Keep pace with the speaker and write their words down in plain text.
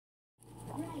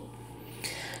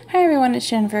Hi everyone, it's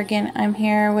Jennifer again. I'm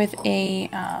here with a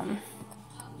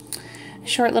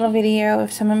short little video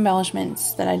of some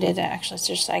embellishments that I did. Actually, it's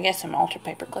just, I guess, some altered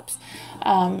paper clips.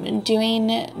 Doing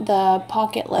the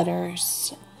pocket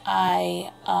letters,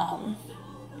 I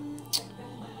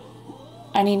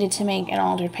needed to make an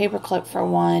altered paper clip for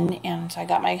one, and so I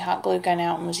got my hot glue gun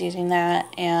out and was using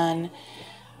that, and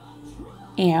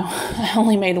you know, I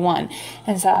only made one.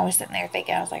 And so I was sitting there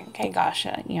thinking, I was like, okay, gosh,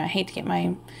 you know, I hate to get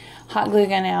my hot glue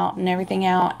gun out and everything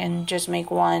out and just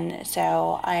make one.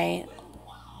 So I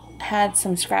had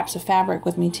some scraps of fabric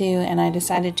with me too, and I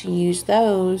decided to use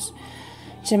those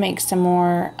to make some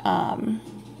more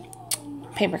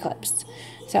paper clips.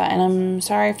 So, and I'm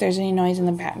sorry if there's any noise in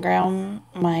the background.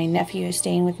 My nephew is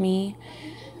staying with me,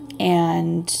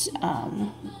 and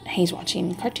he's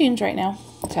watching cartoons right now.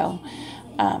 So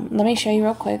let me show you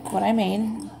real quick what I made.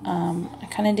 I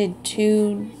kind of did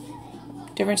two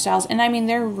different styles, and I mean,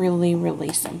 they're really,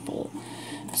 really simple.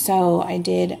 So I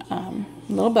did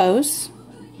little bows,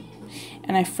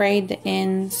 and I frayed the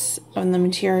ends of the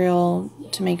material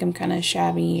to make them kind of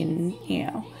shabby, and you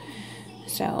know,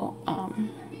 so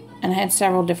and I had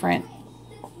several different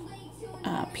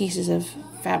pieces of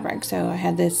fabric. So I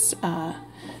had this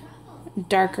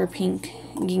darker pink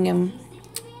gingham,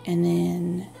 and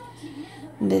then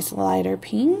this lighter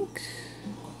pink,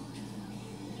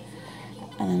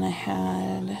 and then I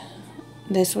had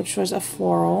this, which was a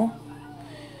floral,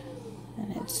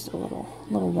 and it's a little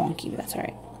wonky, but that's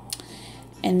alright.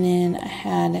 And then I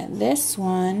had this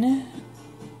one,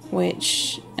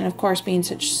 which, and of course, being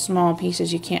such small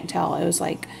pieces, you can't tell. It was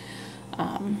like,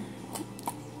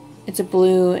 it's a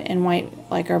blue and white,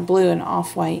 like our blue and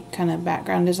off-white kind of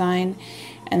background design,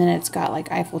 and then it's got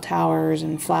like Eiffel Towers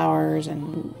and flowers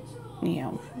and, you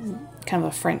know, kind of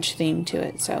a French theme to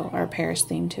it, so, or a Paris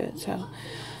theme to it, so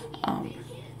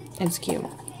it's cute.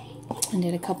 I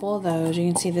did a couple of those.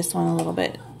 You can see this one a little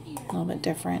bit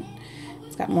different.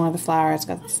 It's got more of the flower. It's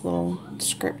got this little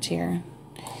script here,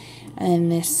 and then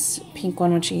this pink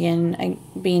one, which again,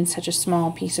 being such a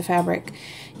small piece of fabric,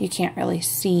 you can't really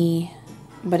see,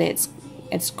 but it's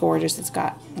gorgeous. It's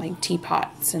got like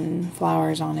teapots and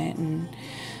flowers on it, and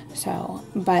so,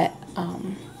 but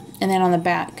and then on the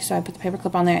back, so I put the paper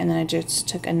clip on there, and then I just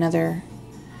took another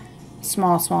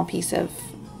small piece of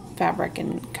fabric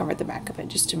and covered the back of it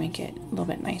just to make it a little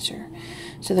bit nicer.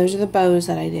 So those are the bows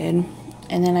that I did,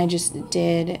 and then I just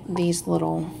did these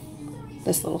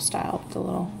this little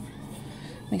style,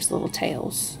 makes little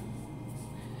tails.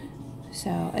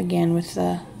 So again, with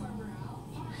the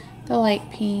light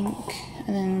pink,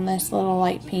 and then this little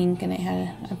light pink, and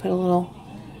I put a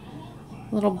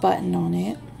little button on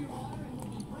it.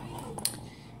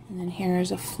 And then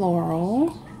here's a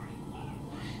floral,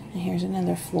 and here's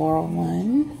another floral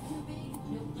one,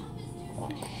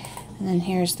 and then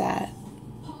here's that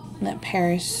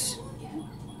Paris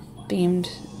themed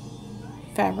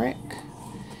fabric,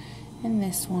 and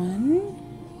this one,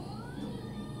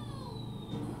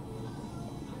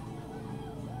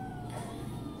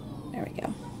 there we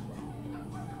go,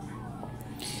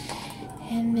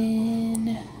 and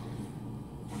then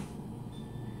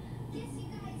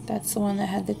that's the one that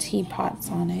had the teapots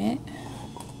on it,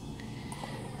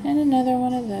 and another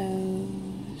one of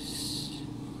those,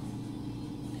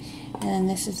 and then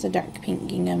this is the dark pink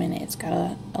gingham, and it's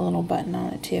got a little button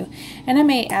on it too. And I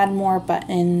may add more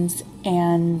buttons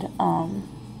and I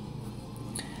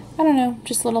don't know,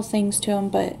 just little things to them,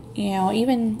 but you know,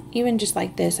 even just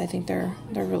like this, I think they're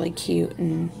really cute.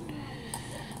 And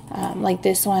like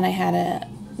this one,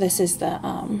 this is the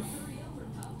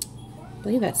I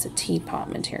believe that's the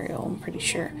teapot material, I'm pretty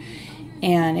sure.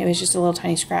 And it was just a little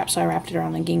tiny scrap, so I wrapped it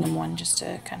around the gingham one just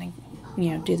to kind of,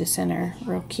 you know, do the center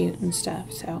real cute and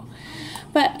stuff. So,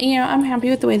 but you know, I'm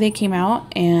happy with the way they came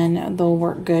out, and they'll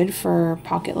work good for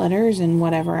pocket letters and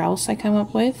whatever else I come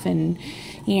up with. And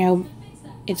you know,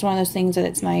 it's one of those things that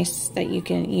it's nice that you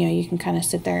can kind of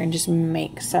sit there and just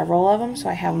make several of them, so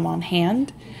I have them on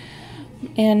hand,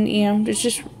 and you know, it's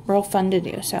just real fun to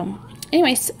do. So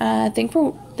anyways,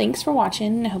 thanks for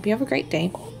watching. I hope you have a great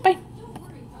day. Bye.